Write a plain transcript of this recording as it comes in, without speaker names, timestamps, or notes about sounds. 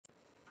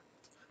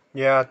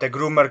Yeah, the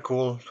groomer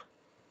cult.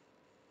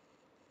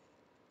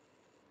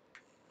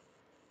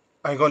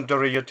 I'm going to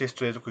read you this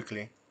tweet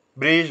quickly.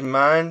 British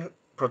man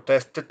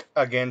protested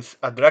against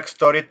a drag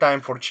story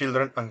time for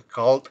children and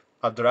called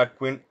a drag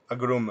queen a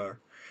groomer.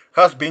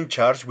 Has been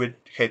charged with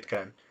hate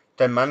crime.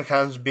 The man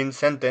has been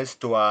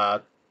sentenced to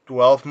a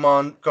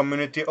 12-month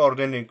community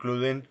order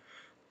including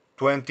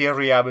 20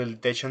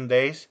 rehabilitation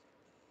days,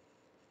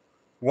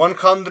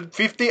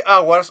 150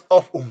 hours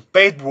of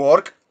unpaid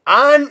work,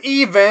 and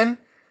even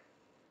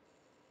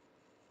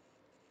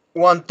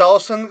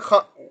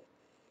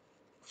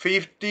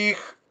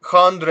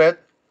 1,500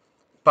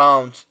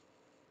 pounds,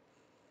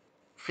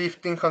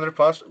 1,500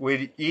 pounds,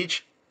 with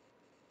each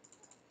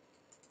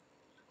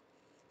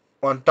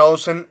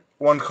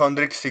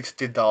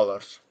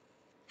 $1,160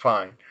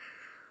 fine.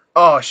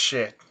 Oh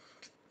shit.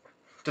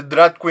 The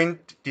drag queen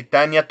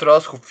Titania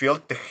Truss, who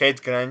filed the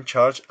hate crime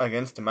charge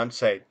against the man,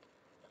 said,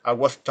 I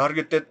was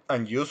targeted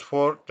and used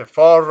for the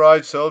far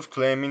right self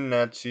claiming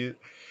Nazis.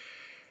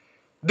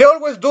 They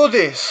always do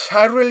this.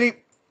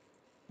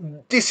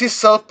 This is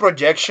self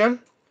projection.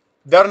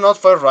 They're not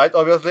far right,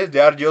 obviously. They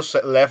are just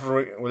left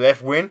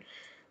wing.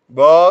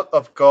 But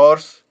of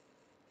course,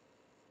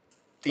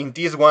 in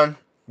this one,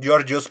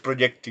 you're just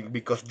projecting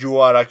because you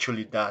are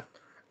actually that.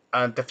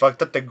 And the fact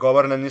that the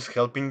government is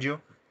helping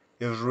you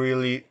is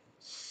really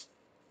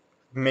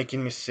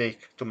making me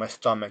sick to my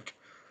stomach.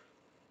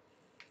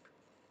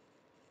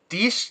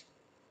 This,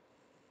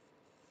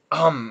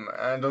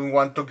 I don't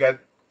want to get.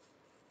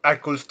 I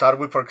could start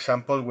with, for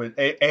example, with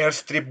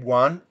Airstrip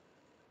 1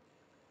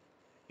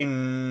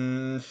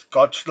 in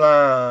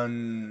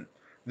Scotland.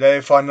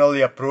 They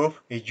finally approve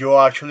if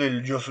you're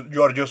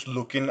just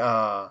looking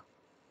a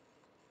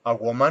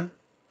woman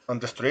on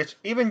the streets,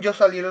 even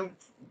just a little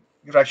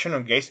fraction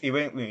of gaze,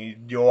 even if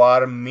you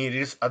are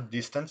meters at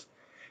distance,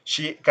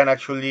 she can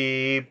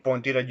actually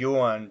point it at you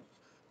and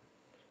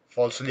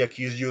falsely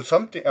accuse you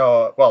something.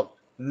 Well,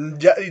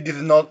 yeah, it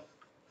is not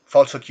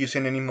false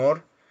accusing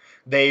anymore.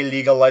 They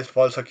legalize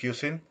false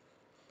accusing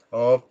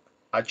of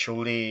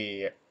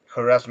actually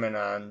harassment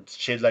and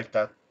shit like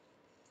that.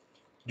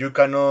 You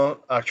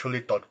cannot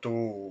actually talk to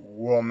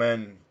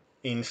women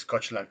in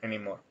Scotland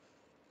anymore.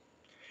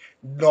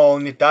 Not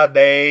only that,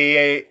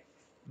 they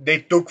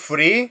took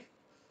free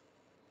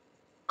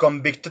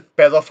convicted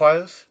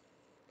pedophiles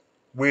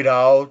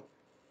without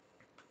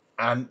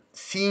a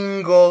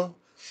single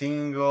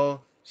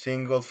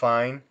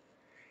fine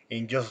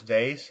in just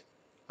days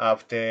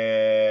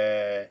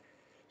after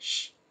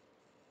sh-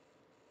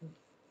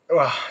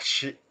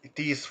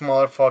 this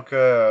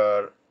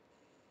motherfucker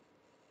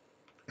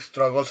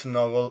struggles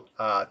snuggle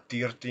a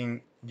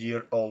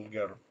 13-year-old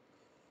girl.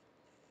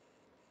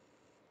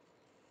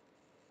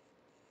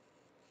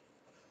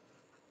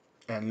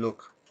 And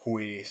look who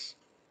it is.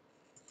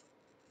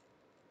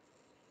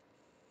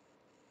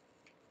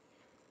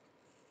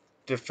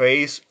 The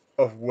face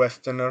of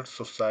Westerner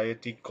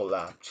society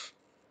collapsed.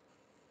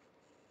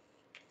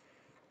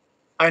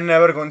 I'm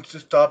never going to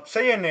stop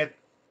saying it.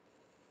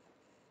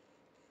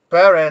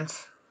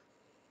 Parents,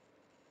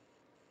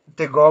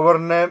 the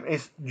government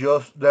is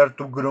just there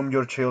to groom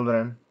your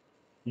children.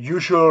 You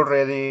should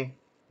already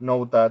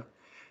know that.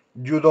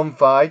 You don't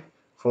fight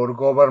for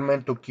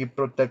government to keep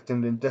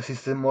protecting them. This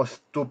is the most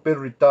stupid,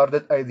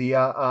 retarded idea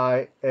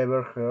I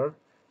ever heard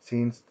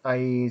since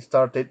I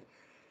started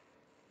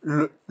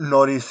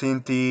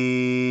noticing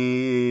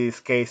these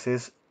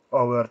cases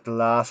over the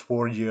last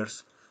 4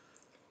 years.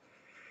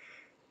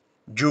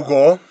 You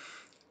go,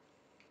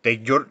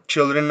 take your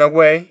children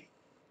away,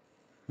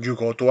 you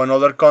go to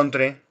another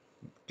country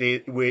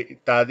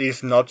that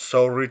is not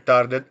so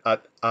retarded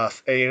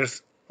as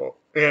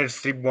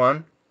Airstrip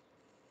 1.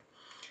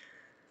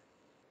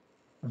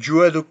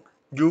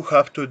 You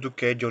have to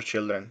educate your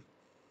children.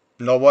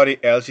 Nobody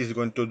else is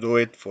going to do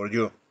it for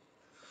you.